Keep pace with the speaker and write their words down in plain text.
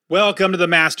Welcome to the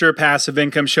Master Passive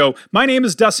Income Show. My name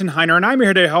is Dustin Heiner, and I'm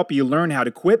here to help you learn how to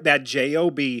quit that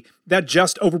JOB, that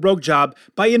just over broke job,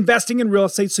 by investing in real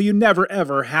estate so you never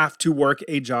ever have to work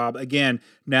a job again.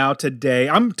 Now, today,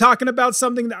 I'm talking about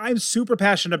something that I'm super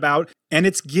passionate about, and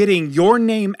it's getting your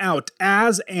name out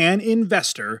as an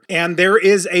investor. And there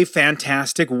is a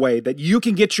fantastic way that you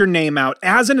can get your name out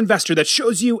as an investor that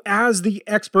shows you as the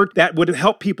expert that would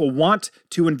help people want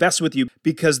to invest with you.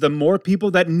 Because the more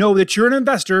people that know that you're an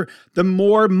investor, the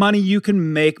more money you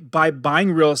can make by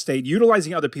buying real estate,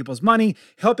 utilizing other people's money,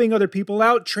 helping other people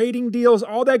out, trading deals,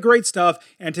 all that great stuff.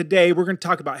 And today we're going to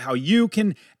talk about how you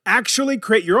can actually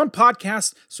create your own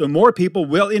podcast so more people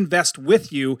will invest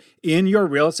with you in your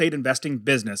real estate investing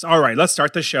business. All right, let's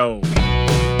start the show.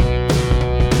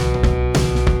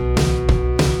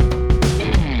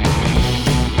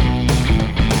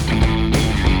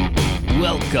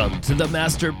 Welcome to the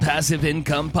Master Passive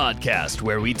Income Podcast,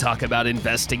 where we talk about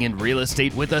investing in real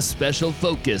estate with a special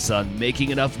focus on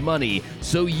making enough money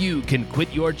so you can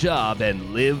quit your job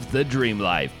and live the dream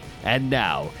life. And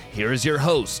now, here is your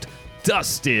host,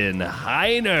 Dustin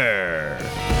Heiner.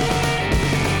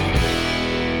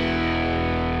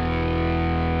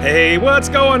 Hey, what's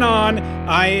going on?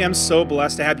 I am so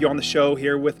blessed to have you on the show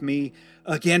here with me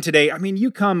again today. I mean,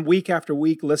 you come week after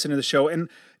week, listen to the show, and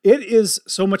it is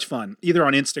so much fun, either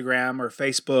on Instagram or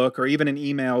Facebook or even in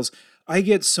emails. I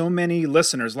get so many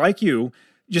listeners like you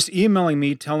just emailing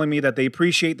me, telling me that they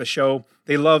appreciate the show.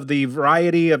 They love the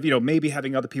variety of, maybe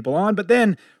having other people on, but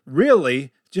then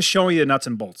really just showing you the nuts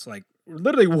and bolts, like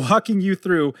literally walking you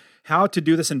through how to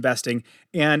do this investing.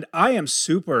 And I am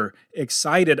super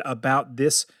excited about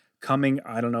this coming,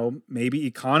 maybe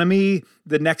economy,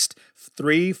 the next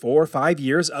 3, 4, 5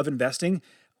 years of investing.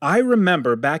 I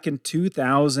remember back in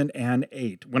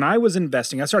 2008, when I was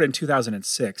investing, I started in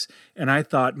 2006, and I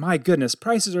thought, my goodness,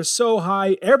 prices are so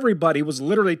high. Everybody was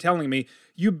literally telling me,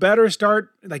 you better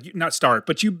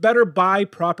you better buy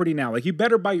property now. Like, you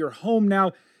better buy your home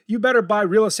now. You better buy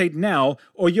real estate now,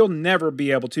 or you'll never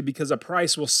be able to, because the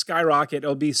price will skyrocket.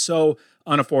 It'll be so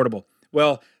unaffordable.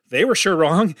 Well, they were sure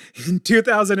wrong. In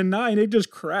 2009, it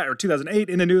just crashed, or 2008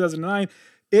 into 2009,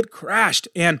 it crashed.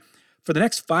 And for the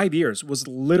next 5 years was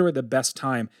literally the best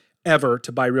time ever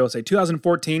to buy real estate.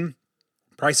 2014,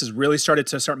 prices really started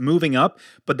to moving up,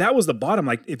 but that was the bottom.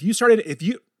 Like, if you were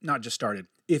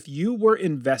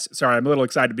sorry, I'm a little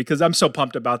excited because I'm so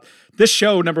pumped about this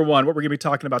show, number one, what we're going to be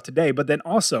talking about today, but then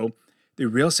also the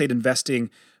real estate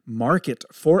investing market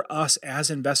for us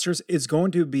as investors is going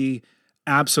to be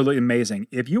absolutely amazing.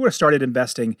 If you would have started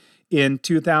investing in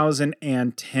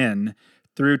 2010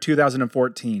 through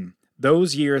 2014,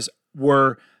 those years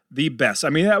were the best. I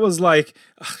mean, that was like,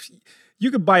 you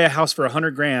could buy a house for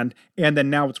 $100,000 and then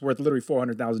now it's worth literally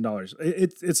 $400,000.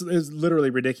 It's literally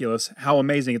ridiculous how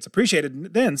amazing it's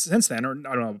appreciated since then, or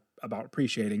I don't know about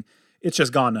appreciating. It's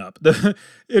just gone up. The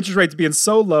interest rates being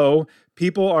so low,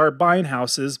 people are buying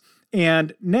houses,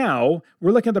 and now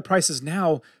we're looking at the prices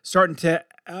now starting to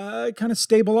kind of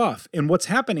stable off. And what's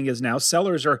happening is now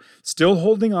sellers are still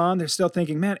holding on. They're still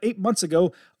thinking, man, 8 months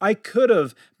ago, I could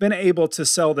have been able to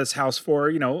sell this house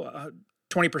for,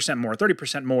 20% more,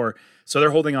 30% more. So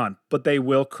they're holding on, but they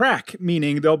will crack,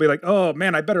 meaning they'll be like, oh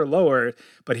man, I better lower it.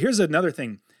 But here's another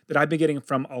thing that I've been getting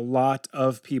from a lot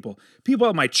of people. People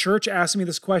at my church ask me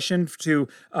this question, to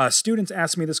students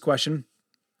ask me this question.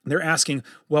 They're asking,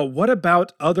 well, what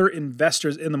about other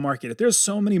investors in the market? If there's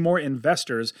so many more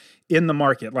investors in the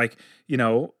market, like,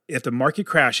 if the market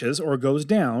crashes or goes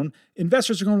down,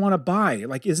 investors are going to want to buy.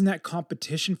 Like, isn't that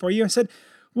competition for you? I said,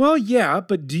 well, yeah,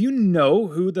 but do you know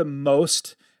who the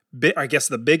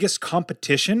biggest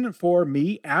competition for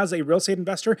me as a real estate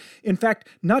investor? In fact,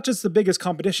 not just the biggest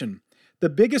competition. The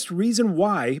biggest reason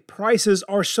why prices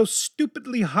are so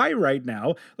stupidly high right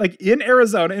now, like in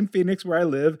Arizona and Phoenix where I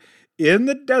live, in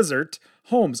the desert,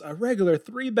 homes, a regular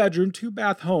 3-bedroom,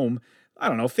 2-bath home,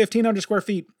 1,500 square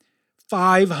feet,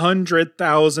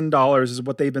 $500,000 is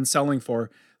what they've been selling for.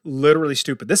 Literally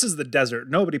stupid. This is the desert.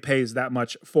 Nobody pays that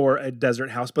much for a desert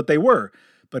house, but they were.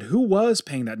 But who was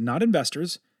paying that? Not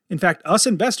investors. In fact, us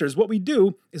investors, what we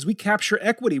do is we capture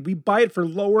equity. We buy it for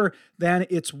lower than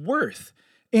it's worth.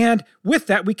 And with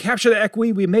that, we capture the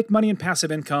equity, we make money in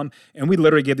passive income, and we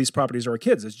literally give these properties to our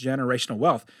kids. It's generational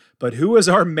wealth. But who is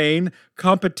our main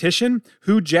competition?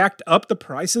 Who jacked up the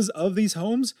prices of these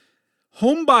homes?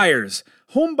 Home buyers.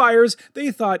 Home buyers, they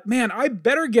thought, man, I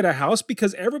better get a house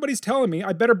because everybody's telling me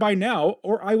I better buy now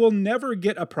or I will never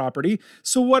get a property.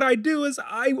 So what I do is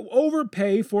I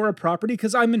overpay for a property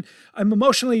because I'm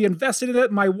emotionally invested in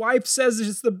it. My wife says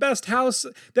it's the best house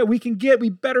that we can get. We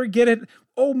better get it.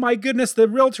 Oh my goodness, the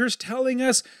realtor's telling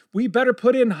us we better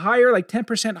put in higher, like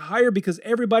 10% higher because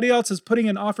everybody else is putting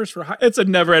in offers for high. It's a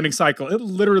never-ending cycle. It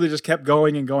literally just kept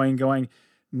going and going and going.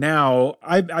 Now,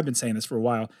 I've been saying this for a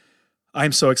while.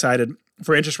 I'm so excited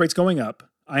for interest rates going up.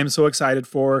 I am so excited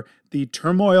for the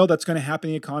turmoil that's going to happen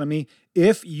in the economy.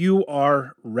 If you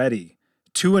are ready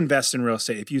to invest in real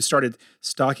estate, if you started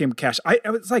stocking cash,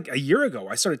 it was like a year ago,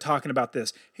 I started talking about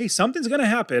this. Hey, something's going to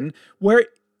happen where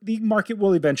the market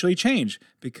will eventually change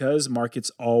because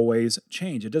markets always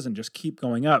change. It doesn't just keep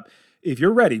going up. If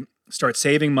you're ready, start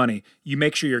saving money. You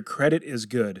make sure your credit is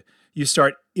good. You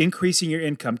start increasing your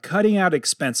income, cutting out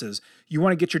expenses. You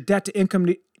want to get your debt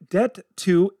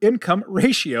to income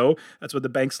ratio. That's what the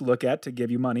banks look at to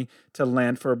give you money to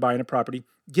lend for buying a property.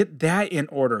 Get that in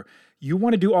order. You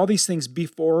want to do all these things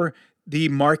before the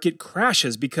market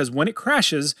crashes because when it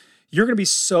crashes, you're going to be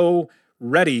so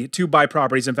ready to buy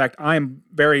properties. In fact, I'm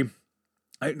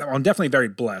definitely very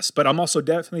blessed, but I'm also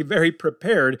definitely very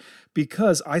prepared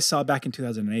because I saw back in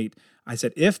 2008, I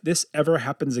said, if this ever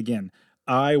happens again,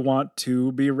 I want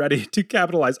to be ready to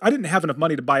capitalize. I didn't have enough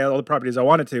money to buy all the properties I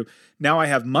wanted to. Now I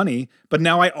have money, but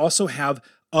now I also have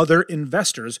other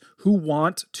investors who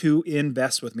want to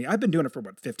invest with me. I've been doing it for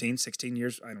 15, 16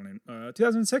 years. I don't know,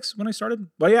 2006 when I started.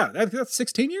 But yeah, that's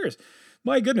 16 years.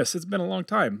 My goodness, it's been a long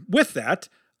time. With that,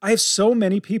 I have so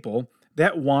many people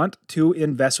that want to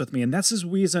invest with me. And that's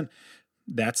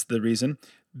the reason.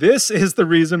 This is the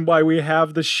reason why we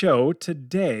have the show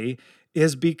today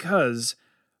is because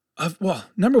of,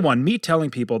 number one, me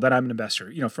telling people that I'm an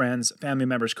investor, friends, family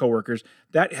members, coworkers,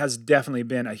 that has definitely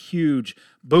been a huge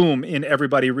boom in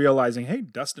everybody realizing, hey,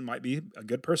 Dustin might be a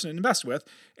good person to invest with.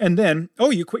 And then,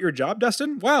 oh, you quit your job,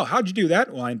 Dustin? Wow, how'd you do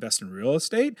that? Well, I invest in real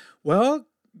estate. Well,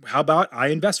 how about I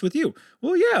invest with you?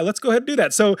 Well, yeah, let's go ahead and do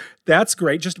that. So that's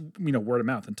great. Just, word of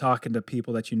mouth and talking to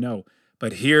people that you know.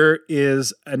 But here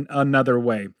is another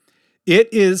way.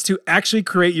 It is to actually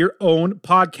create your own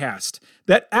podcast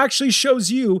that actually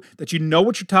shows you that you know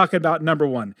what you're talking about, number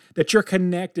one, that you're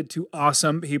connected to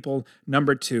awesome people,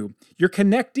 number two. You're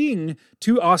connecting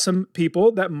to awesome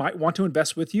people that might want to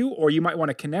invest with you, or you might want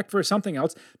to connect for something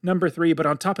else, number three. But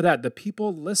on top of that, the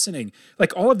people listening,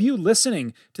 like all of you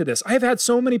listening to this, I have had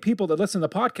so many people that listen to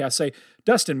the podcast say,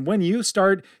 Dustin, when you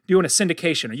start doing a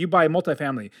syndication or you buy a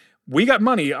multifamily, we got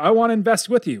money, I want to invest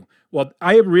with you. Well,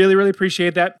 I really, really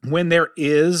appreciate that. When there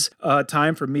is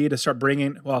time for me to start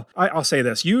bringing, I'll say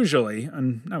this, usually,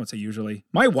 and I would say usually,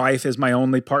 my wife is my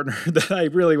only partner that I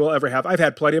really will ever have. I've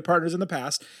had plenty of partners in the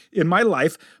past in my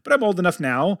life, but I'm old enough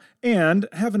now and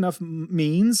have enough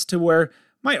means to where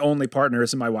my only partner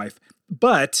is my wife.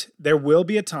 But there will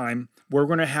be a time where we're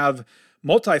going to have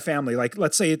multifamily, like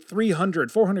let's say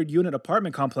 300, 400 unit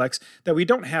apartment complex that we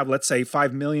don't have, let's say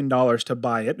 $5 million to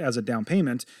buy it as a down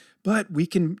payment, but we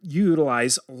can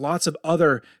utilize lots of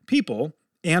other people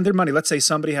and their money. Let's say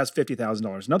somebody has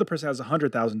 $50,000, another person has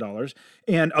 $100,000,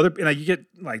 and you get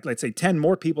let's say 10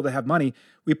 more people that have money.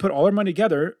 We put all our money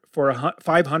together for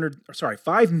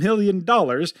 $5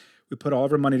 million. We put all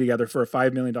of our money together for a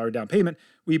 $5 million down payment.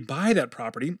 We buy that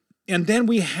property. And then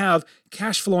we have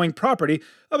cash flowing property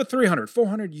of a 300,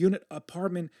 400 unit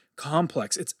apartment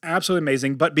complex. It's absolutely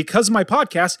amazing. But because of my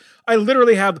podcast, I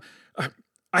literally have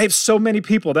so many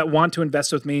people that want to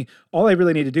invest with me. All I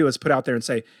really need to do is put out there and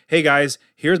say, hey guys,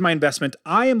 here's my investment.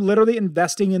 I am literally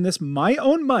investing in this, my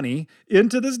own money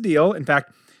into this deal. In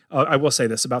fact, I will say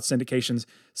this about syndications.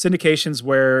 Syndications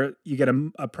where you get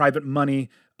a private money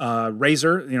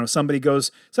raiser, somebody comes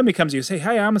to you and say,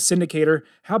 hey, I'm a syndicator.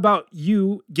 How about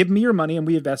you give me your money and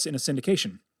we invest in a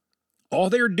syndication? All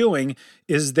they're doing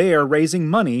is they are raising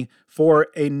money for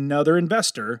another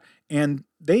investor, and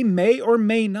they may or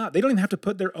may not. They don't even have to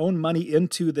put their own money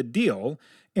into the deal.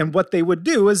 And what they would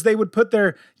do is they would put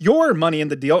your money in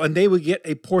the deal, and they would get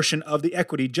a portion of the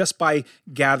equity just by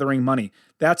gathering money.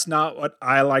 That's not what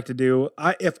I like to do.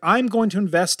 If I'm going to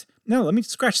invest, no, let me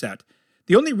scratch that.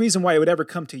 The only reason why I would ever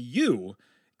come to you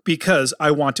because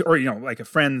I want to, or, like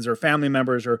friends or family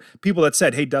members or people that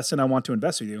said, hey, Dustin, I want to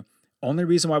invest with you. Only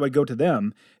reason why I would go to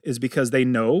them is because they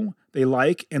know, they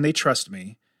like, and they trust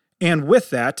me. And with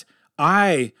that,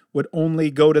 I would only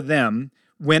go to them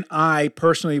when I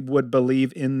personally would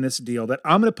believe in this deal, that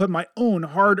I'm going to put my own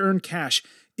hard-earned cash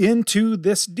into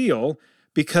this deal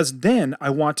because then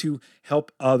I want to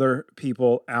help other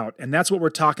people out. And that's what we're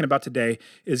talking about today,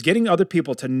 is getting other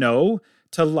people to know,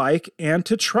 to like and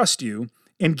to trust you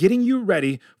in getting you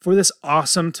ready for this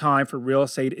awesome time for real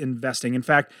estate investing. In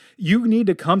fact, you need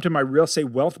to come to my Real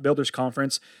Estate Wealth Builders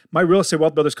Conference. My Real Estate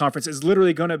Wealth Builders Conference is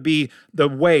literally going to be the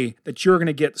way that you're going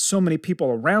to get so many people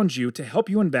around you to help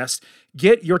you invest.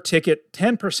 Get your ticket,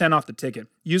 10% off the ticket.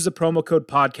 Use the promo code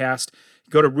podcast.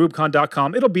 Go to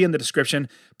rubicon.com. It'll be in the description,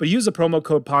 but use the promo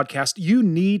code podcast. You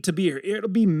need to be here. It'll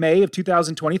be May of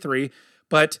 2023,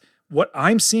 but what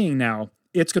I'm seeing now,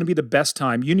 it's going to be the best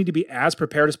time. You need to be as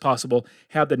prepared as possible,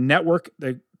 have the network,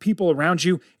 the people around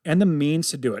you, and the means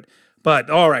to do it. But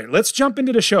all right, let's jump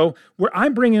into the show where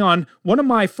I'm bringing on one of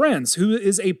my friends who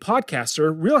is a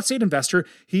podcaster, real estate investor.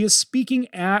 He is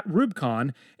speaking at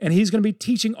Rubicon, and he's going to be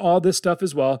teaching all this stuff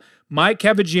as well. Mike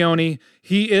Cavagioni,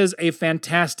 he is a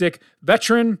fantastic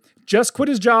veteran, just quit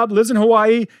his job, lives in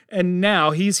Hawaii, and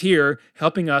now he's here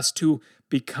helping us to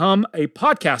become a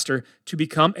podcaster, to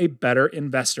become a better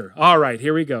investor. All right,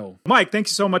 here we go. Mike,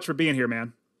 thanks so much for being here,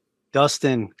 man.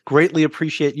 Dustin, greatly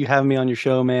appreciate you having me on your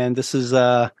show, man. This is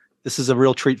a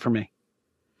real treat for me.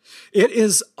 It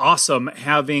is awesome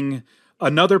having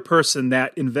another person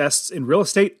that invests in real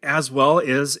estate as well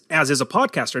as is a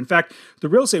podcaster. In fact, the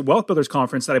Real Estate Wealth Builders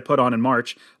Conference that I put on in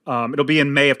March, it'll be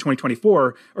in May of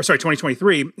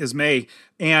 2023 is May.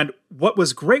 And what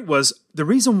was great was the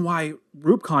reason why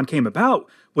Rubicon came about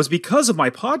was because of my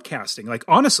podcasting. Like,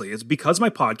 honestly, it's because of my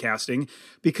podcasting,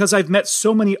 because I've met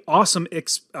so many awesome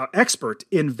expert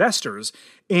investors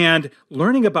and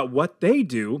learning about what they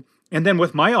do. And then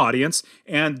with my audience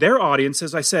and their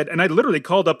audiences, I said, and I literally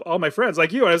called up all my friends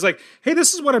like you, and I was like, hey,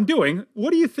 this is what I'm doing.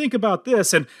 What do you think about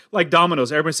this? And like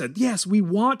dominoes, everybody said, yes, we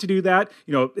want to do that.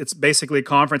 You know, it's basically a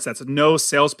conference that's a no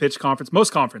sales pitch conference.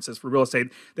 Most conferences for real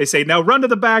estate, they say, now run to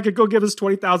the back and go give us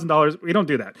 $20,000. We don't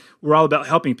do that. We're all about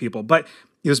helping people. But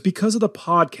it was because of the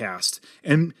podcast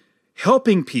and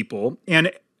helping people and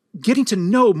getting to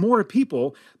know more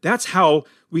people. That's how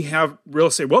we have Real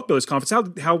Estate Wealth Builders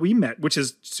Conference, how we met, which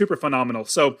is super phenomenal.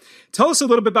 So tell us a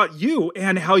little bit about you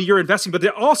and how you're investing, but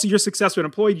also your successful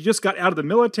employee. You just got out of the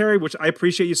military, which I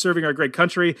appreciate you serving our great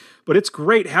country, but it's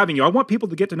great having you. I want people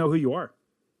to get to know who you are.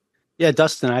 Yeah,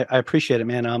 Dustin, I appreciate it,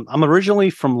 man. I'm originally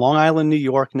from Long Island, New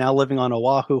York, now living on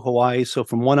Oahu, Hawaii. So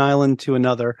from one island to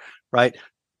another, right?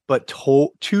 But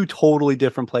two totally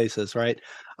different places, right?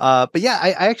 But yeah,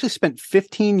 I actually spent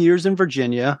 15 years in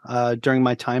Virginia during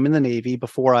my time in the Navy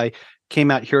before I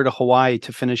came out here to Hawaii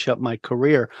to finish up my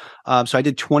career. So I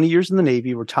did 20 years in the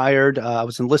Navy, retired. I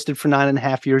was enlisted for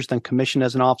 9.5 years, then commissioned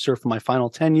as an officer for my final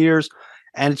 10 years.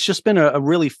 And it's just been a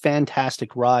really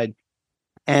fantastic ride.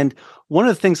 And one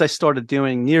of the things I started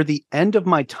doing near the end of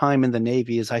my time in the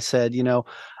Navy is I said, you know,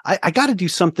 I got to do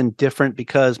something different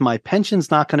because my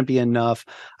pension's not going to be enough.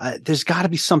 There's got to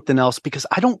be something else because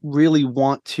I don't really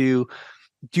want to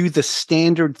do the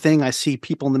standard thing I see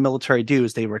people in the military do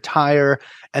is they retire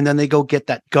and then they go get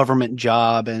that government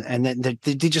job and then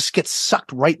they just get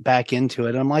sucked right back into it.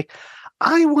 And I'm like,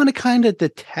 I want to kind of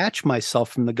detach myself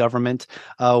from the government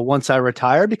once I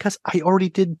retire because I already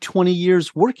did 20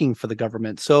 years working for the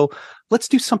government. So let's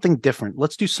do something different.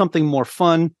 Let's do something more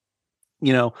fun.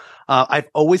 You know, I've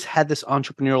always had this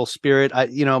entrepreneurial spirit.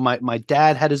 My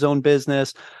dad had his own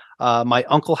business. My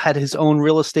uncle had his own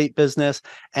real estate business.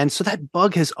 And so that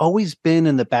bug has always been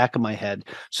in the back of my head.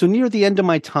 So near the end of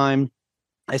my time,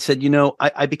 I said, you know,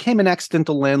 I became an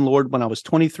accidental landlord when I was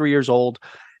 23 years old.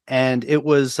 And it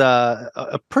was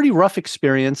a pretty rough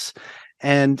experience.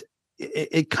 And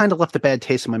it kind of left a bad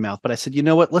taste in my mouth. But I said, you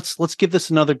know what, let's give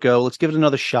this another go. Let's give it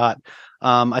another shot.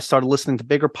 I started listening to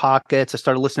Bigger Pockets. I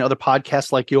started listening to other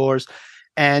podcasts like yours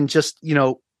and just, you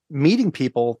know, meeting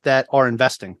people that are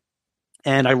investing.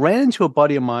 And I ran into a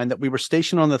buddy of mine that we were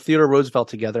stationed on the Theodore Roosevelt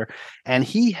together. And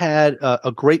he had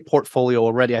a great portfolio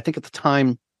already. I think at the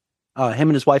time, him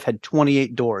and his wife had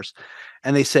 28 doors.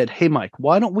 And they said, hey, Mike,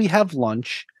 why don't we have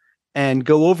lunch and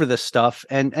go over this stuff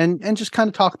and just kind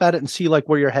of talk about it and see like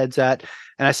where your head's at.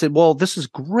 And I said, well, this is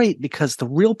great because the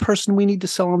real person we need to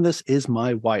sell on this is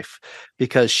my wife,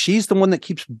 because she's the one that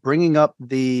keeps bringing up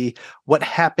what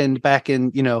happened back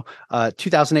in,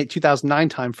 2008, 2009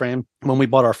 timeframe when we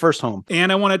bought our first home.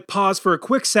 And I want to pause for a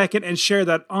quick second and share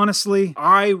that honestly,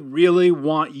 I really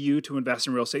want you to invest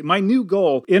in real estate. My new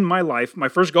goal in my life, my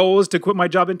first goal was to quit my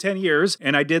job in 10 years.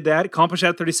 And I did that, accomplished that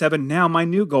at 37. Now my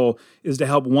new goal is to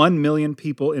help 1 million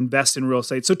people invest in real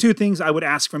estate. So 2 things I would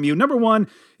ask from you. Number 1,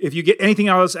 if you get anything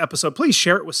out of this episode, please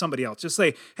share it with somebody else. Just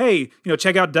say, hey,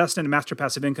 check out Dustin and Master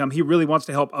Passive Income. He really wants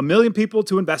to help 1 million people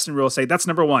to invest in real estate. That's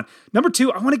number 1. Number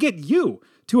 2, I want to get you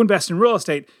to invest in real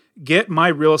estate. Get my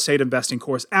real estate investing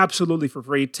course absolutely for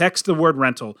free. Text the word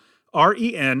rental,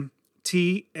 REN,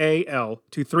 to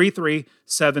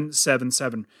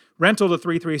 33777. Rental to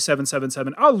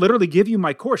 33777. I'll literally give you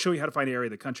my course, show you how to find an area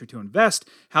of the country to invest,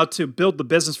 how to build the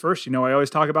business first. You know, I always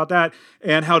talk about that,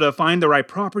 and how to find the right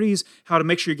properties, how to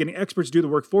make sure you're getting experts to do the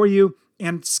work for you,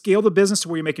 and scale the business to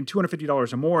where you're making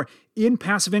 $250 or more in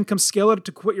passive income. Scale it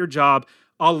to quit your job.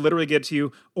 I'll literally get it to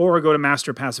you, or go to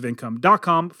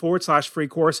masterpassiveincome.com/free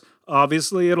course.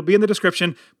 Obviously, it'll be in the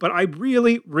description, but I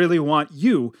really, really want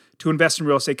you to invest in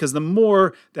real estate, because the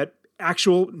more that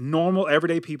actual, normal,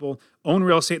 everyday people own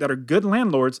real estate that are good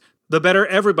landlords, the better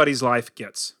everybody's life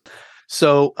gets.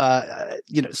 So,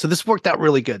 so this worked out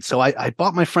really good. So I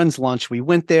bought my friends lunch. We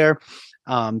went there.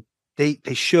 They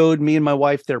showed me and my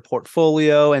wife their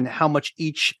portfolio and how much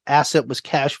each asset was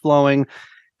cash flowing.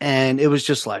 And it was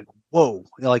just like, whoa,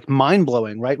 like mind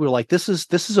blowing, right? We were like, this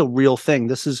is a real thing.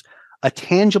 This is a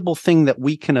tangible thing that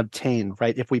we can obtain,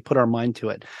 right? If we put our mind to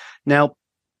it. Now,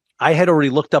 I had already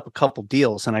looked up a couple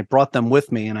deals and I brought them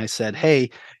with me and I said,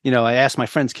 hey, I asked my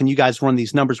friends, can you guys run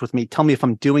these numbers with me? Tell me if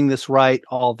I'm doing this right,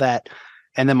 all that.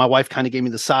 And then my wife kind of gave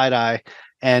me the side eye,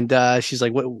 and she's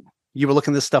like, what, you were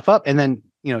looking this stuff up? And then,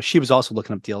 she was also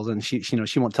looking up deals, and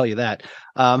she won't tell you that.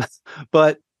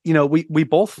 But we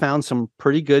both found some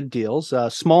pretty good deals,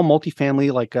 small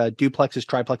multifamily, like duplexes,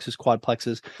 triplexes,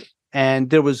 quadplexes.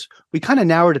 And we kind of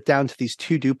narrowed it down to these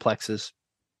 2 duplexes.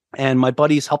 And my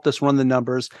buddies helped us run the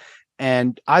numbers,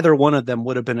 and either one of them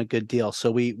would have been a good deal. So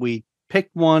we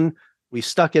picked one, we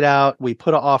stuck it out, we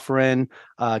put an offer in,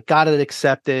 got it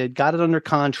accepted, got it under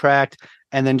contract,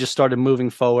 and then just started moving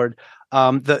forward.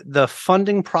 The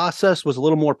funding process was a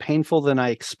little more painful than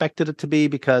I expected it to be,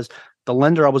 because the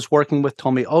lender I was working with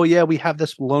told me, oh yeah, we have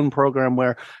this loan program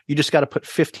where you just got to put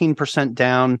 15%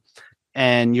 down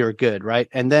and you're good, right?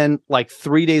 And then like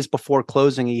 3 days before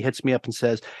closing, he hits me up and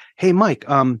says, hey, Mike,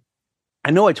 I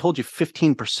know I told you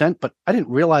 15%, but I didn't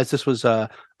realize this was a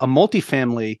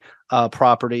multifamily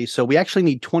property. So we actually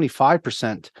need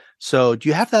 25%. So do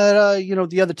you have that,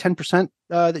 the other 10%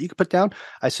 that you could put down?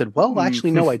 I said, well,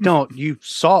 actually, no, I don't. You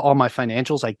saw all my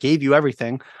financials. I gave you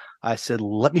everything. I said,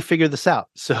 let me figure this out.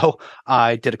 So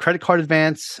I did a credit card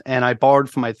advance and I borrowed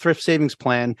from my thrift savings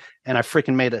plan, and I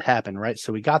freaking made it happen, right?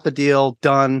 So we got the deal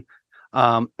done,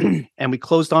 and we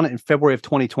closed on it in February of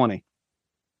 2020.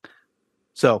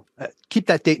 So keep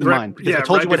that date in mind, because I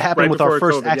told you what happened with our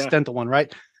first accidental one,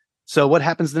 right? So what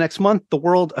happens the next month? The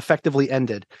world effectively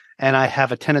ended, and I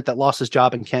have a tenant that lost his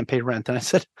job and can't pay rent. And I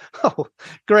said, oh,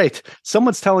 great.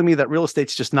 Someone's telling me that real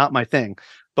estate's just not my thing.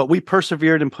 But we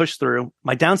persevered and pushed through.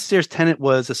 My downstairs tenant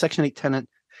was a Section 8 tenant,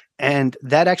 and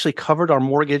that actually covered our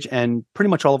mortgage and pretty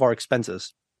much all of our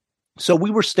expenses. So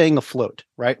we were staying afloat,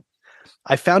 right?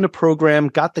 I found a program,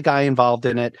 got the guy involved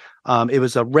in it. It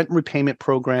was a rent repayment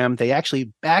program. They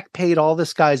actually back paid all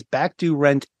this guy's back due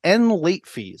rent and late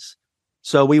fees.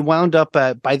 So we wound up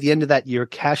by the end of that year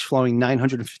cash flowing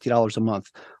 $950 a month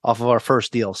off of our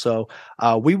first deal. So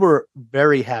we were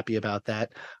very happy about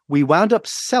that. We wound up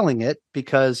selling it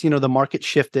because, the market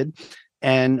shifted.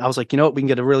 And I was like, what, we can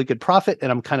get a really good profit.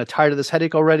 And I'm kind of tired of this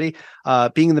headache already.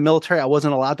 Being in the military, I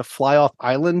wasn't allowed to fly off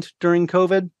island during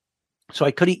COVID. So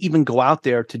I couldn't even go out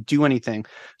there to do anything.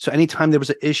 So anytime there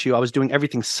was an issue, I was doing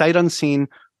everything sight unseen,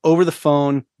 over the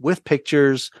phone, with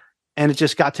pictures. And it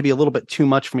just got to be a little bit too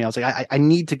much for me. I was like, I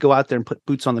need to go out there and put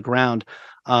boots on the ground.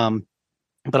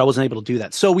 But I wasn't able to do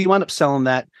that. So we wound up selling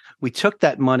that. We took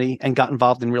that money and got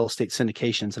involved in real estate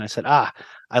syndications. And I said, I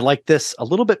like this a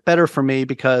little bit better for me,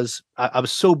 because I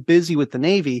was so busy with the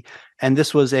Navy, and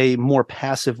this was a more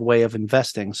passive way of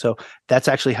investing. So that's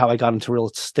actually how I got into real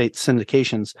estate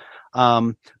syndications.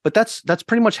 But that's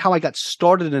pretty much how I got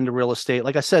started into real estate.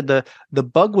 Like I said, the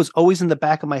bug was always in the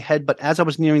back of my head, but as I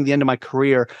was nearing the end of my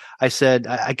career, I said,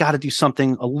 I got to do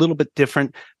something a little bit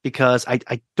different, because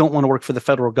I don't want to work for the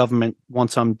federal government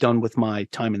once I'm done with my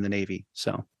time in the Navy.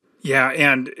 So. Yeah,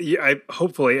 and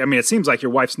it seems like your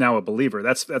wife's now a believer.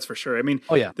 That's for sure. I mean,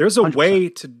 oh yeah, there's a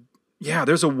 100%.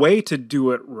 there's a way to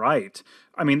do it right.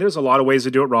 I mean, there's a lot of ways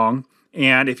to do it wrong.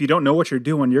 And if you don't know what you're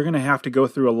doing, you're going to have to go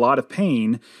through a lot of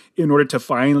pain in order to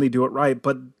finally do it right.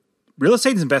 But real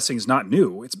estate investing is not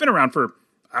new. It's been around for,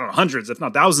 hundreds, if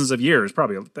not thousands of years,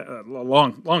 probably a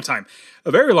long time,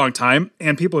 a very long time.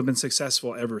 And people have been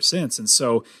successful ever since. And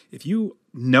so if you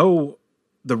know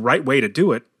the right way to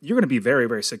do it, you're going to be very,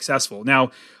 very successful.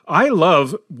 Now, I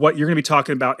love what you're going to be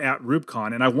talking about at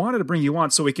RubeCon, and I wanted to bring you on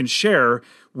so we can share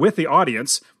with the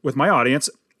audience, with my audience,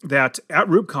 that at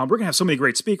RubeCon, we're going to have so many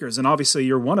great speakers, and obviously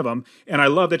you're one of them. And I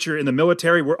love that you're in the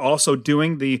military. We're also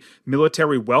doing the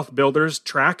Military Wealth Builders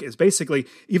track. Is basically,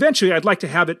 eventually, I'd like to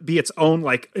have it be its own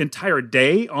entire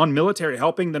day on military,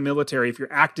 helping the military. If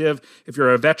you're active, if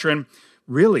you're a veteran,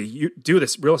 really you do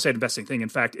this real estate investing thing. In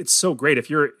fact, it's so great. If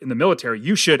you're in the military,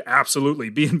 you should absolutely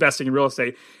be investing in real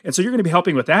estate. And so you're going to be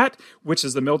helping with that, which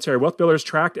is the Military Wealth Builders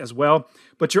tract as well.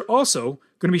 But you're also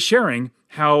going to be sharing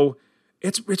how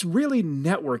it's really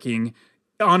networking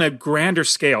on a grander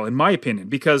scale, in my opinion,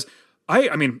 because I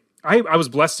was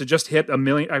blessed to just hit 1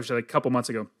 million, actually a couple months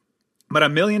ago, but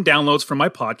 1 million downloads from my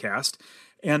podcast.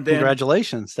 And then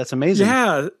congratulations. That's amazing.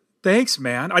 Yeah. Thanks,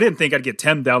 man. I didn't think I'd get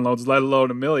 10 downloads, let alone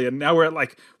 1 million. Now we're at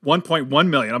like 1.1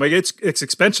 million. I mean, it's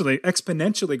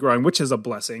exponentially growing, which is a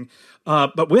blessing.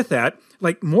 But with that,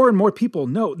 like more and more people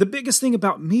know. The biggest thing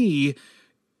about me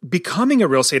becoming a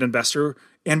real estate investor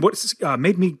and what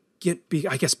made me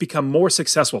become more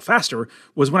successful faster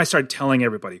was when I started telling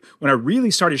everybody. When I really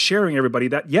started sharing everybody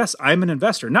that, yes, I'm an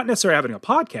investor, not necessarily having a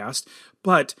podcast,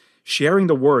 but sharing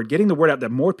the word, getting the word out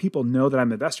that more people know that I'm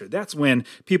an investor. That's when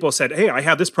people said, hey, I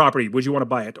have this property. Would you want to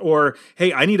buy it? Or,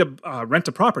 hey, I need to rent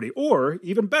a property. Or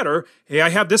even better, hey, I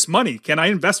have this money. Can I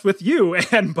invest with you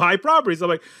and buy properties? I'm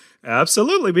like,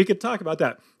 absolutely. We could talk about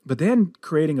that. But then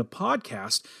creating a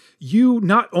podcast, you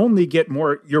not only get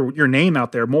more your name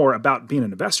out there more about being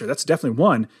an investor. That's definitely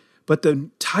one. But the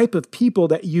type of people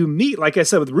that you meet, like I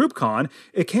said with RoopCon,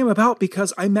 it came about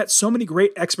because I met so many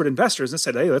great expert investors and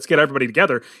said, hey, let's get everybody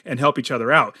together and help each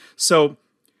other out. So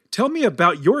tell me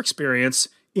about your experience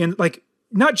in like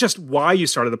not just why you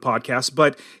started the podcast,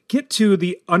 but get to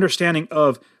the understanding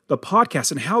of the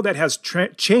podcast and how that has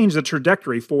changed the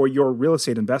trajectory for your real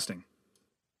estate investing.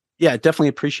 Yeah, definitely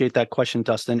appreciate that question,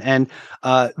 Dustin. And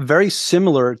very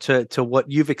similar to what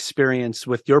you've experienced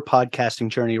with your podcasting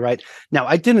journey, right? Now,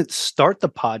 I didn't start the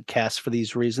podcast for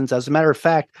these reasons. As a matter of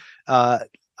fact, I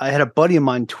had a buddy of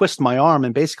mine twist my arm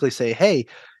and basically say, hey,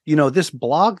 this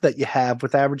blog that you have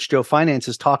with Average Joe Finance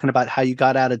is talking about how you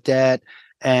got out of debt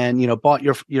and, bought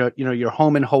your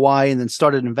home in Hawaii and then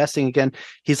started investing again.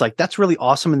 He's like, that's really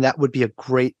awesome. And that would be a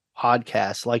great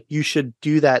podcast. Like you should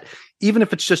do that, even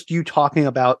if it's just you talking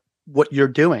about what you're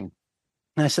doing.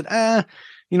 And I said,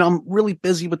 I'm really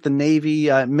busy with the Navy.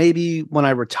 Maybe when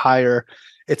I retire,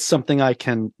 it's something I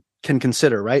can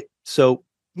consider. Right. So,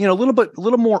 a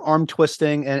little more arm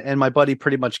twisting and my buddy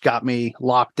pretty much got me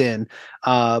locked in.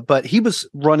 But he was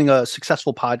running a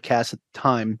successful podcast at the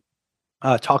time,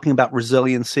 talking about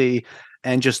resiliency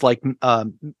and just like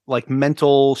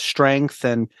mental strength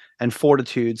and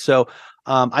fortitude. So,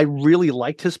 I really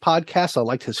liked his podcast. I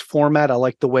liked his format. I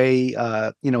liked the way,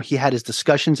 he had his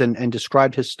discussions and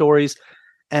described his stories.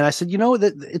 And I said,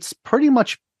 that it's pretty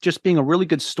much just being a really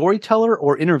good storyteller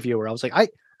or interviewer. I was like, I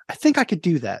think I could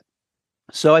do that.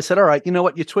 So I said, all right, you know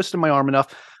what? You twisted my arm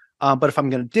enough. But if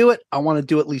I'm going to do it, I want to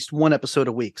do at least one episode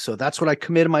a week. So that's what I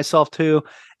committed myself to.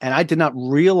 And I did not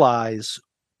realize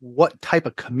what type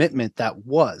of commitment that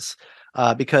was.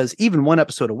 Because even one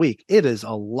episode a week, it is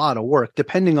a lot of work,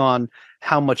 depending on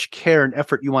how much care and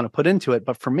effort you want to put into it.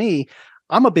 But for me,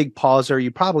 I'm a big pauser. You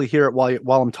probably hear it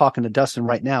while I'm talking to Dustin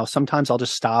right now. Sometimes I'll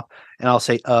just stop and I'll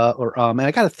say or and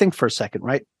I got to think for a second,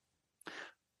 right?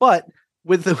 But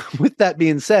with that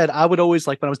being said, I would always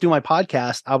when I was doing my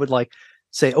podcast, I would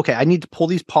say, okay, I need to pull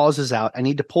these pauses out. I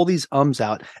need to pull these ums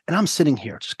out, and I'm sitting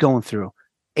here just going through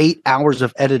 8 hours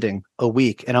of editing a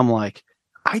week, and I'm like,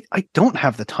 I don't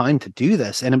have the time to do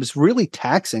this. And it was really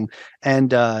taxing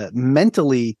and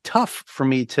mentally tough for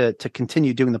me to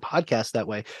continue doing the podcast that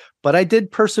way. But I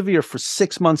did persevere for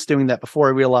 6 months doing that before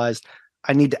I realized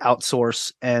I need to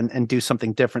outsource and do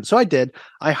something different. So I did.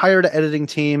 I hired an editing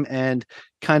team and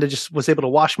kind of just was able to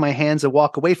wash my hands and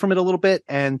walk away from it a little bit.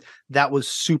 And that was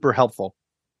super helpful.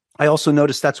 I also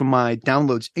noticed that's when my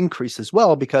downloads increased as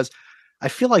well, because I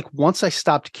feel like once I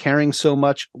stopped caring so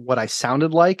much what I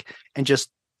sounded like and just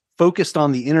focused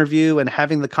on the interview and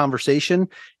having the conversation,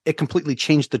 it completely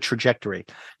changed the trajectory.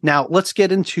 Now, let's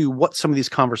get into what some of these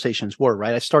conversations were,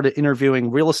 right? I started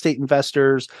interviewing real estate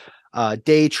investors,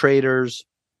 day traders,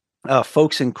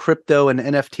 folks in crypto and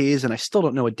NFTs, and I still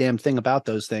don't know a damn thing about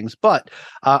those things, but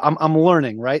I'm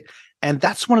learning, right? And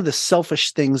that's one of the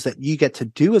selfish things that you get to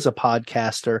do as a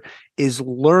podcaster is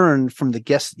learn from the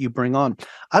guests that you bring on.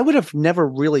 I would have never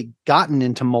really gotten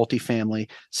into multifamily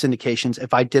syndications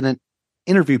if I didn't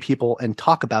interview people and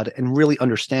talk about it and really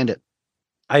understand it.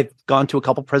 I've gone to a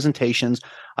couple presentations.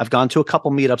 I've gone to a couple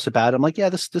meetups about it. I'm like, yeah,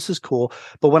 this is cool.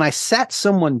 But when I sat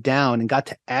someone down and got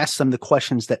to ask them the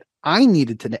questions that I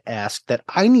needed to ask, that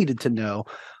I needed to know,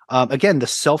 again, the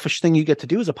selfish thing you get to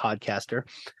do as a podcaster,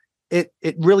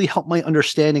 it really helped my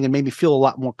understanding and made me feel a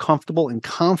lot more comfortable and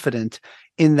confident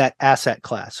in that asset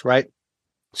class, right?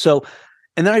 So,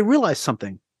 and then I realized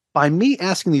something. By me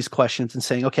asking these questions and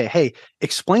saying, okay, hey,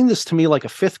 explain this to me like a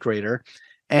fifth grader,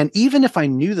 And even if I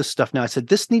knew this stuff now, I said,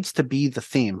 this needs to be the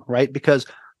theme, right? Because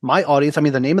my audience, I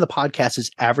mean, the name of the podcast is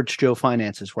Average Joe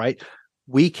Finances, right?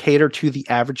 We cater to the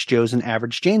average Joes and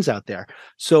average Janes out there.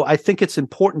 So I think it's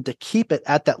important to keep it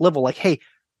at that level. Like, hey,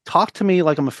 talk to me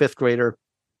like I'm a fifth grader.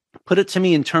 Put it to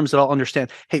me in terms that I'll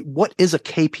understand. Hey, what is a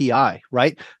KPI,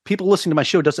 right? People listening to my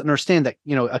show doesn't understand that,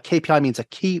 a KPI means a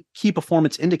key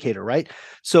performance indicator, right?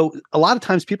 So a lot of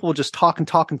times people will just talk in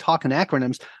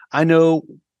acronyms. I know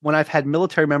when I've had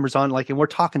military members on, and we're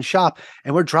talking shop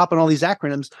and we're dropping all these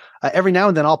acronyms, every now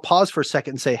and then I'll pause for a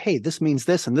second and say, hey, this means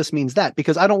this and this means that,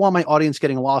 because I don't want my audience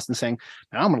getting lost and saying,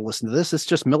 I'm going to listen to this. It's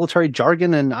just military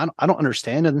jargon and I don't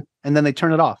understand. And then they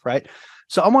turn it off, right?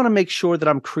 So I want to make sure that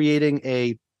I'm creating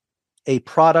a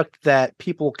product that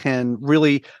people can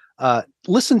really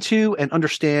listen to and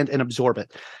understand and absorb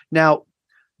it. Now,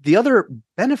 the other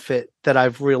benefit that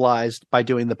I've realized by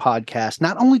doing the podcast,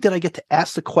 not only did I get to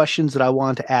ask the questions that I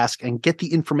wanted to ask and get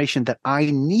the information that I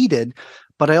needed,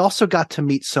 but I also got to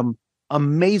meet some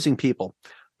amazing people.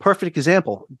 Perfect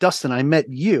example, Dustin, I met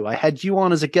you. I had you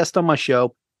on as a guest on my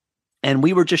show, and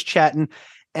we were just chatting.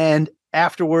 And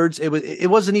afterwards, it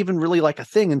wasn't even really like a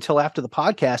thing until after the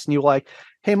podcast. And you were like,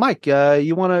 hey, Mike,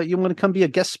 you want to come be a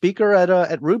guest speaker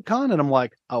at RubeCon? And I'm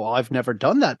like, oh, well, I've never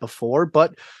done that before,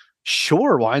 but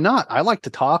sure, why not? I like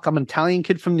to talk. I'm an Italian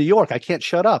kid from New York. I can't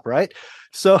shut up, right?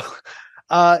 So,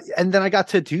 and then I got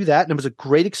to do that, and it was a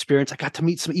great experience. I got to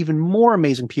meet some even more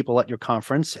amazing people at your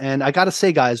conference. And I got to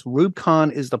say, guys,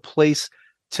 RubeCon is the place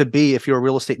to be if you're a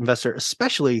real estate investor,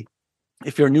 especially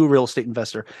if you're a new real estate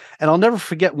investor. And I'll never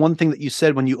forget one thing that you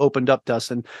said when you opened up,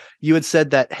 Dustin. You had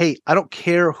said that, hey, I don't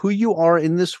care who you are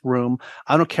in this room.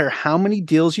 I don't care how many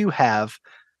deals you have.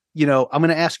 I'm going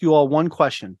to ask you all one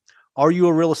question. Are you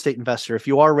a real estate investor? If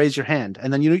you are, raise your hand.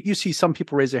 And then you see some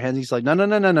people raise their hands. He's like,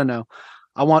 no.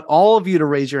 I want all of you to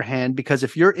raise your hand, because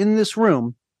if you're in this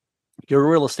room, you're a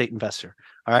real estate investor.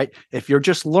 All right. If you're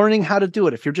just learning how to do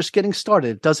it, if you're just getting started,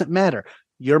 it doesn't matter.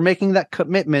 You're making that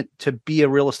commitment to be a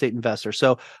real estate investor.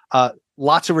 So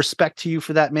lots of respect to you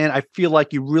for that, man. I feel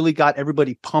like you really got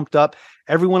everybody pumped up.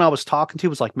 Everyone I was talking to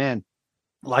was like, man,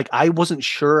 I wasn't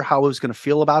sure how I was going to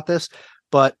feel about this.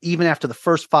 But even after the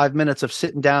first 5 minutes of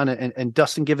sitting down and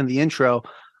Dustin giving the intro,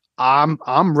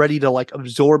 I'm ready to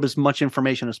absorb as much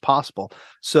information as possible.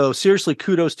 So seriously,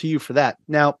 kudos to you for that.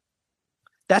 Now,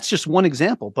 that's just one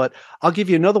example, but I'll give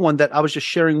you another one that I was just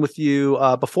sharing with you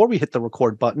before we hit the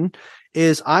record button.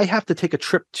 Is I have to take a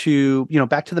trip to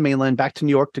back to the mainland, back to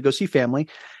New York to go see family,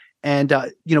 and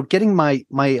getting my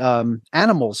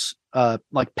animals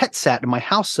like pet sat in my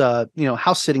house,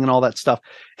 house sitting and all that stuff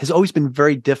has always been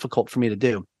very difficult for me to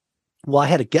do. Well, I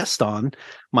had a guest on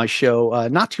my show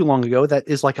not too long ago that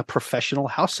is like a professional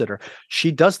house sitter.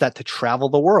 She does that to travel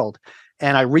the world.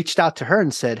 And I reached out to her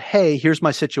and said, hey, here's my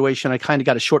situation. I kind of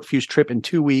got a short fuse trip in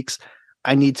 2 weeks.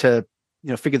 I need to,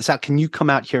 figure this out. Can you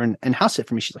come out here and house sit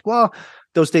for me? She's like, well,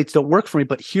 those dates don't work for me,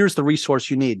 but here's the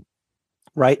resource you need.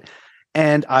 Right.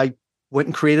 And I went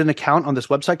and created an account on this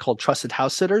website called Trusted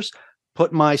House Sitters,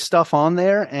 put my stuff on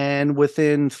there. And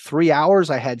within 3 hours,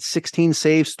 I had 16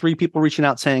 saves, 3 people reaching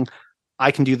out saying,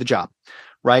 I can do the job.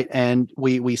 Right. And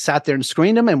we sat there and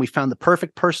screened them, and we found the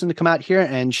perfect person to come out here.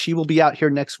 And she will be out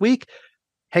here next week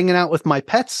hanging out with my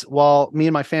pets while me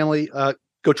and my family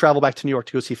go travel back to New York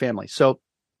to go see family. So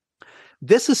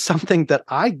this is something that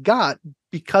I got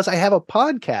because I have a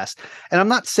podcast. And I'm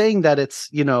not saying that it's,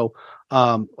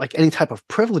 like any type of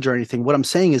privilege or anything. What I'm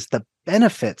saying is the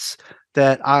benefits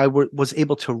that I was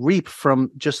able to reap from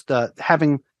just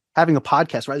having a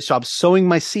podcast, right? So I'm sowing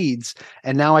my seeds,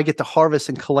 and now I get to harvest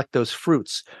and collect those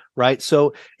fruits, right?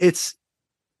 So it's,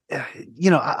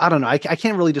 I don't know. I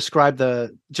can't really describe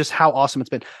just how awesome it's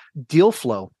been. Deal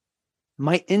flow.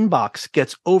 My inbox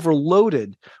gets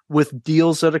overloaded with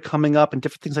deals that are coming up and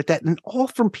different things like that, and all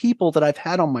from people that I've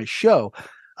had on my show.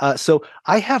 So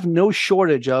I have no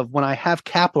shortage of, when I have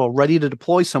capital ready to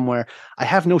deploy somewhere, I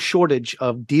have no shortage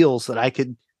of deals that I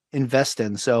could invest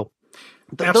in. So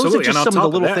those are just some of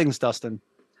the little things, Dustin.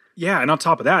 Yeah. And on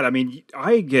top of that, I mean,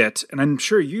 I get, and I'm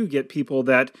sure you get, people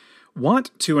that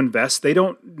want to invest. They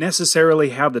don't necessarily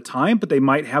have the time, but they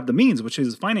might have the means, which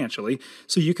is financially.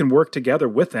 So you can work together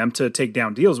with them to take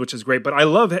down deals, which is great. But I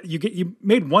love that you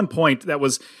made one point that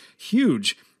was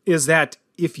huge, is that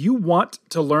if you want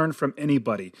to learn from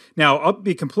anybody, now I'll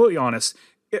be completely honest,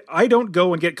 I don't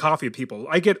go and get coffee with people.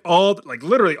 I get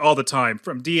literally all the time,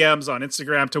 from DMs on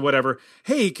Instagram to whatever.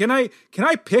 Hey, can I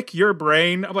pick your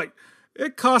brain? I'm like,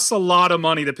 it costs a lot of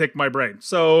money to pick my brain.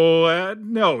 So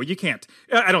no, you can't.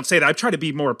 I don't say that. I try to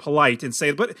be more polite and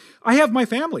say, but I have my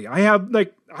family. I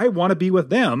want to be with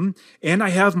them, and I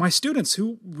have my students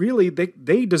who really,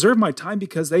 they deserve my time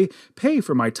because they pay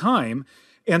for my time.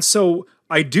 And so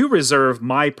I do reserve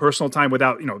my personal time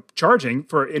without, charging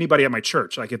for anybody at my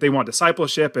church. Like if they want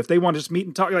discipleship, if they want to just meet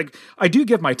and talk, like I do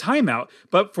give my time out,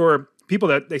 but for people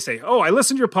that they say, oh, I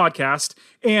listened to your podcast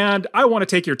and I want to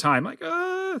take your time. Like,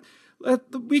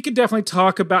 we could definitely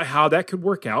talk about how that could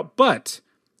work out. But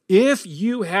if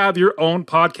you have your own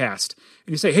podcast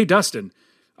and you say, hey, Dustin,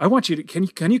 I want you to,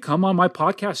 can you come on my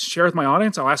podcast, share with my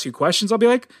audience? I'll ask you questions. I'll be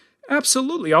like,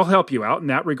 absolutely. I'll help you out in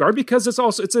that regard because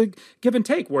it's a give and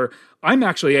take where I'm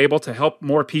actually able to help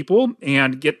more people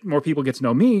and get more people get to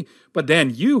know me. But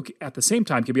then you at the same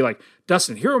time can be like,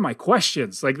 Dustin, here are my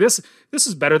questions. Like this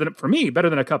is better than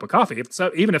a cup of coffee.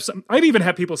 I've even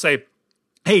had people say,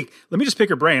 hey, let me just pick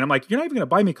your brain. I'm like, you're not even going to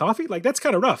buy me coffee? Like, that's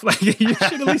kind of rough. Like, you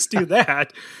should at least do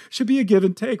that. Should be a give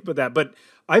and take with that. But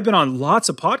I've been on lots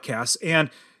of podcasts, and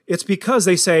it's because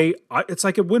they say it's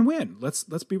like a win-win. Let's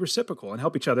be reciprocal and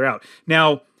help each other out.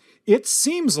 Now, it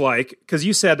seems like, because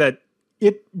you said that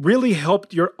it really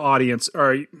helped your audience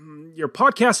or your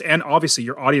podcast, and obviously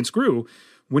your audience grew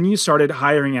when you started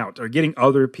hiring out or getting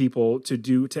other people to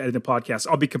edit the podcast.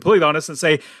 I'll be completely honest and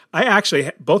say, I actually,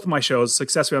 both of my shows,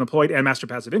 Successfully Unemployed and Master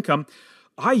Passive Income,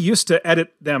 I used to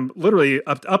edit them literally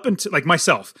up until, like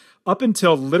myself, up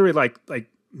until literally like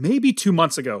maybe 2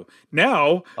 months ago.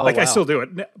 Now, wow. I still do it,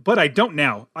 but I don't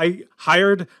now. I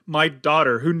hired my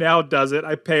daughter who now does it.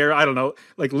 I pay her, I don't know,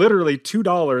 like literally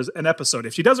 $2 an episode.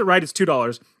 If she does it right, it's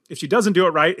 $2. If she doesn't do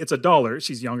it right, it's $1.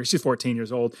 She's younger. She's 14 years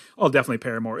old. I'll definitely pay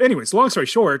her more. Anyways, long story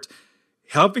short,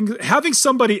 having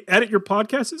somebody edit your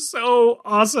podcast is so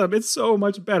awesome. It's so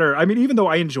much better. I mean, even though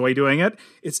I enjoy doing it,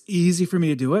 it's easy for me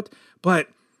to do it, but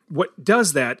what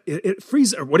does that? It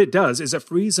frees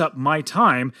up my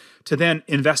time to then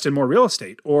invest in more real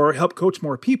estate or help coach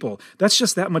more people. That's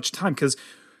just that much time because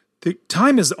the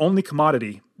time is the only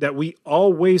commodity that we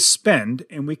always spend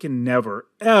and we can never,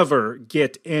 ever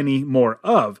get any more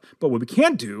of. But what we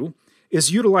can do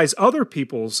is utilize other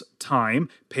people's time,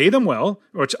 pay them well,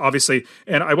 which obviously,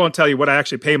 and I won't tell you what I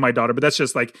actually pay my daughter, but that's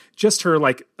just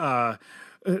her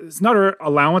it's not her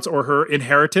allowance or her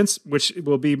inheritance, which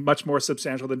will be much more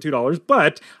substantial than $2,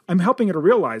 but I'm helping her to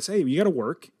realize, hey, you got to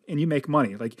work and you make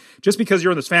money. Like just because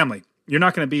you're in this family, you're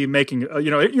not going to be making, you're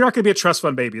not going to be a trust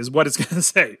fund baby is what it's going to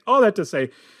say. All that to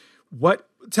say,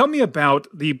 tell me about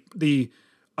the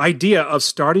idea of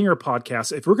starting your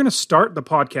podcast. If we're going to start the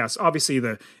podcast, obviously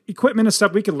the equipment and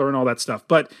stuff, we can learn all that stuff,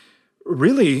 but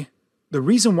really the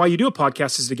reason why you do a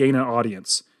podcast is to gain an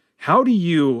audience. How do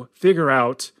you figure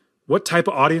out what type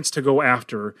of audience to go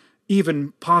after,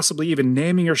 even possibly even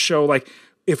naming your show? Like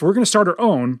if we're going to start our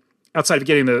own, outside of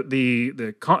getting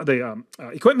the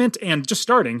equipment and just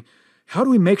starting, how do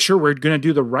we make sure we're going to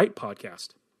do the right podcast?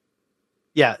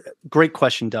 Yeah, great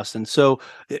question, Dustin. So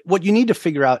what you need to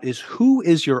figure out is who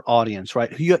is your audience,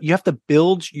 right? You have to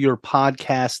build your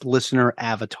podcast listener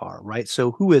avatar, right?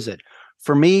 So who is it?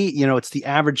 For me, it's the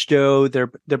average Joe. They're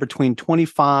between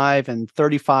 25 and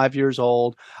 35 years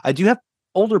old. I do have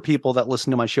older people that listen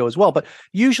to my show as well, but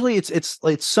usually it's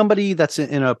somebody that's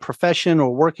in a profession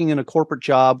or working in a corporate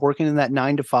job, working in that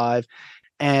 9 to 5,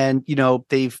 and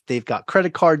they've got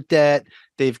credit card debt,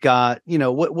 they've got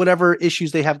whatever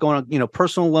issues they have going on,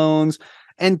 personal loans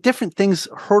and different things,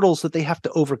 hurdles that they have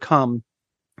to overcome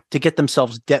to get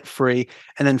themselves debt free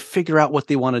and then figure out what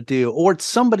they want to do. Or it's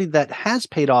somebody that has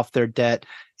paid off their debt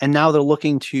and now they're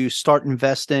looking to start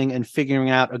investing and figuring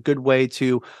out a good way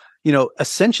to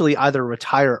essentially either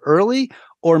retire early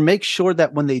or make sure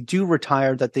that when they do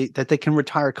retire, that they can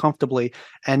retire comfortably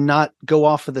and not go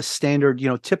off of the standard,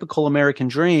 typical American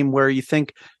dream where you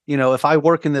think, if I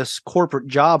work in this corporate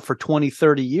job for 20,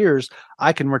 30 years,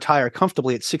 I can retire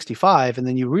comfortably at 65. And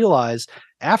then you realize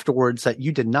afterwards that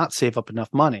you did not save up enough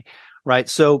money, right?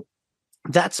 So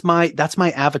that's my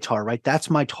avatar, right? That's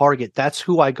my target. That's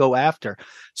who I go after.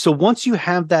 So once you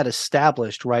have that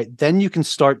established, right, then you can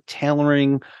start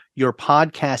tailoring your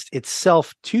podcast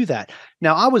itself to that.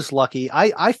 Now, I was lucky.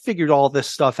 I figured all this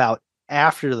stuff out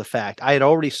after the fact. I had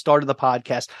already started the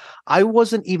podcast. I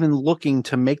wasn't even looking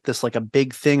to make this like a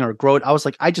big thing or grow it. I was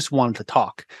like, I just wanted to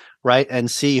talk, right,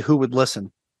 and see who would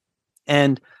listen.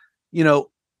 And,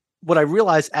 what I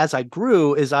realized as I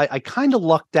grew is I kind of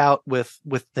lucked out with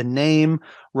the name,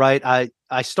 right?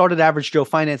 I started Average Joe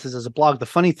Finances as a blog. The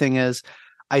funny thing is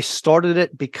I started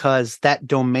it because that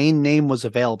domain name was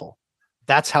available,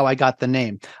 That's how I got the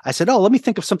name. I said, oh, let me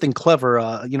think of something clever,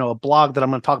 a blog that I'm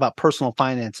going to talk about personal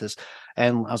finances.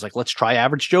 And I was like, let's try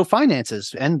Average Joe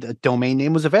Finances. And the domain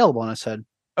name was available. And I said,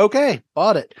 okay,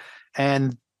 bought it.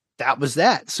 And that was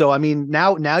that. So, I mean,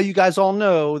 now you guys all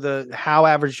know how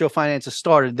Average Joe Finances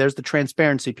started. There's the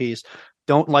transparency piece.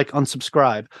 Don't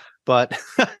unsubscribe. But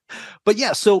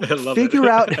yeah, so figure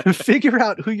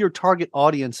out who your target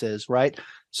audience is, right?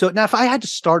 So now if I had to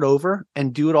start over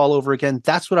and do it all over again,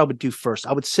 that's what I would do first.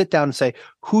 I would sit down and say,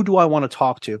 who do I want to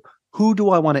talk to? Who do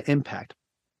I want to impact?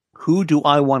 Who do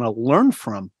I want to learn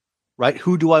from? Right?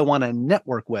 Who do I want to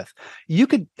network with? You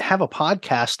could have a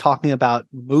podcast talking about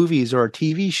movies or a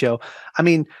TV show. I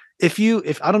mean,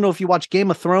 if I don't know if you watch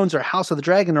Game of Thrones or House of the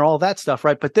Dragon or all that stuff,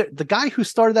 right? But the guy who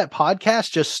started that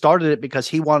podcast just started it because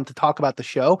he wanted to talk about the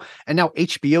show, and now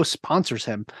HBO sponsors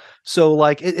him. So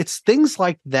like it's things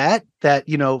like that,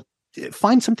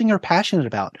 find something you're passionate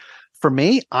about. For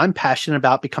me, I'm passionate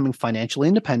about becoming financially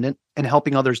independent and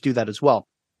helping others do that as well.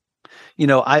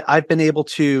 I've been able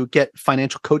to get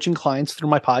financial coaching clients through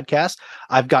my podcast.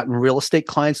 I've gotten real estate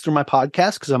clients through my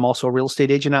podcast because I'm also a real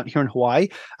estate agent out here in Hawaii.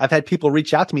 I've had people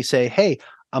reach out to me, say, hey,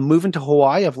 I'm moving to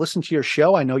Hawaii. I've listened to your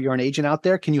show. I know you're an agent out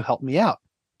there. Can you help me out?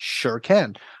 Sure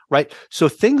can. Right. So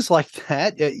things like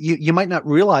that, you might not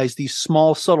realize these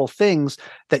small, subtle things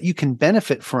that you can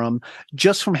benefit from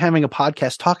just from having a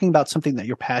podcast talking about something that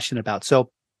you're passionate about.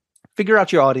 So figure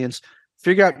out your audience.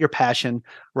 Figure out your passion,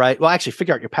 right? Well, actually,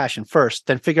 figure out your passion first,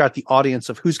 then figure out the audience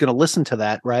of who's going to listen to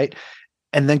that, right?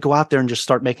 And then go out there and just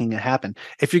start making it happen.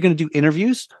 If you're going to do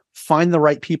interviews, find the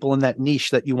right people in that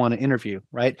niche that you want to interview,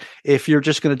 right? If you're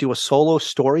just going to do a solo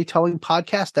storytelling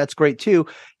podcast, that's great too.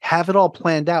 Have it all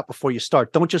planned out before you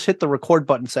start. Don't just hit the record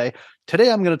button and say, today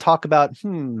I'm going to talk about,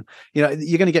 you're going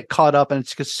to get caught up and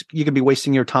it's because you can be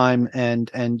wasting your time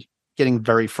and getting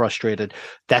very frustrated.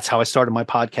 That's how I started my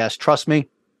podcast. Trust me.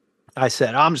 I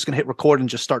said, I'm just going to hit record and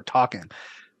just start talking.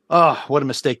 Oh, what a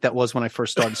mistake that was when I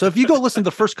first started. So if you go listen to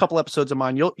the first couple episodes of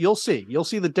mine, you'll see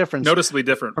the difference. Noticeably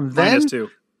different from then to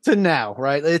now,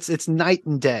 right? It's night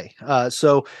and day.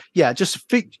 So yeah,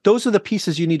 those are the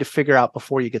pieces you need to figure out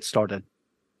before you get started.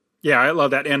 Yeah, I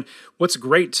love that. And what's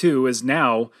great too is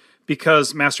now,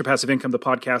 because Master Passive Income, the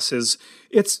podcast,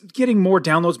 it's getting more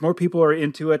downloads, more people are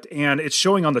into it, and it's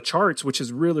showing on the charts, which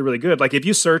is really, really good. Like if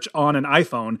you search on an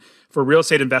iPhone for real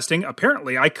estate investing,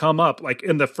 apparently I come up like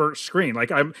in the first screen.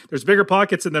 Like there's bigger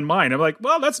pockets than mine. I'm like,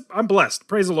 well, I'm blessed.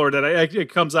 Praise the Lord that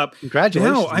it comes up.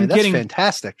 Congratulations! Now, that's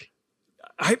fantastic.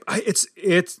 I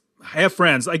have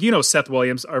friends like Seth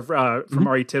Williams from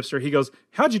RE Tipster. He goes,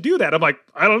 "How'd you do that?" I'm like,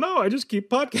 "I don't know. I just keep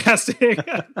podcasting.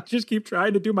 I just keep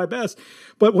trying to do my best."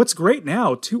 But what's great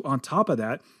now, too, on top of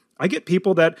that, I get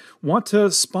people that want to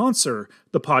sponsor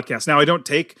the podcast. Now, I don't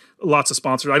take lots of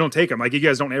sponsors. I don't take them. Like you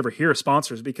guys don't ever hear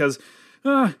sponsors because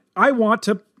I want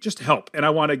to just help and I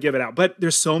want to give it out. But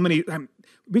there's so many.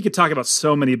 We could talk about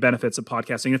so many benefits of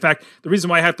podcasting. In fact, the reason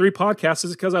why I have 3 podcasts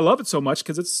is because I love it so much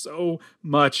because it's so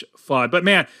much fun. But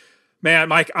man,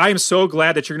 Mike, I am so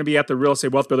glad that you're going to be at the Real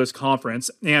Estate Wealth Builders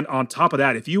Conference. And on top of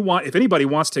that, if anybody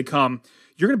wants to come,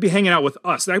 you're going to be hanging out with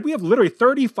us. We have literally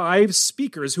 35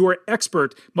 speakers who are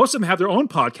expert. Most of them have their own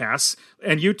podcasts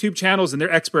and YouTube channels, and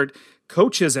they're expert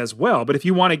coaches as well. But if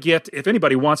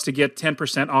anybody wants to get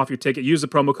 10% off your ticket, use the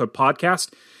promo code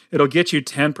podcast. It'll get you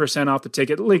 10% off the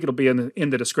ticket. The link will be in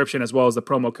the description as well as the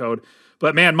promo code.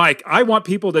 But man, Mike, I want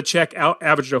people to check out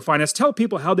Average Joe Finance. Tell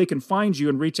people how they can find you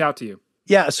and reach out to you.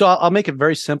 Yeah, so I'll make it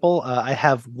very simple. I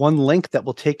have one link that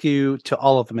will take you to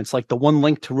all of them. It's like the one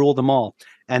link to rule them all.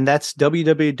 And that's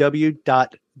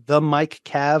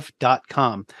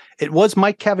www.themikecav.com. It was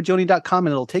mikecavagioni.com,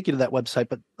 and it'll take you to that website.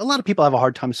 But a lot of people have a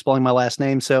hard time spelling my last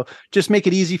name. So just make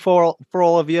it easy for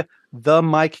all of you,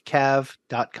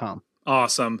 themikecav.com.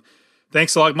 Awesome.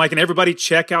 Thanks a lot, Mike. And everybody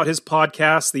check out his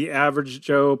podcast, the Average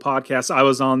Joe Podcast. I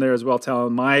was on there as well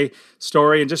telling my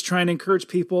story and just trying to encourage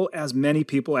as many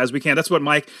people as we can. That's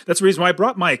the reason why I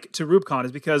brought Mike to RubeCon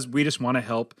is because we just want to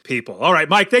help people. All right,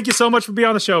 Mike, thank you so much for being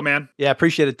on the show, man. Yeah,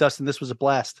 appreciate it, Dustin. This was a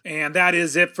blast. And that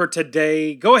is it for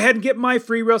today. Go ahead and get my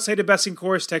free real estate investing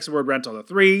course. Text the word rental to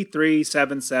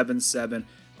 33777.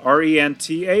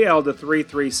 RENTAL to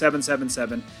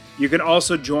 33777. You can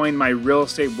also join my Real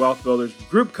Estate Wealth Builders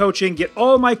group coaching. Get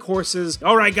all my courses.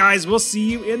 All right, guys, we'll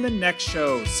see you in the next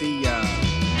show. See ya.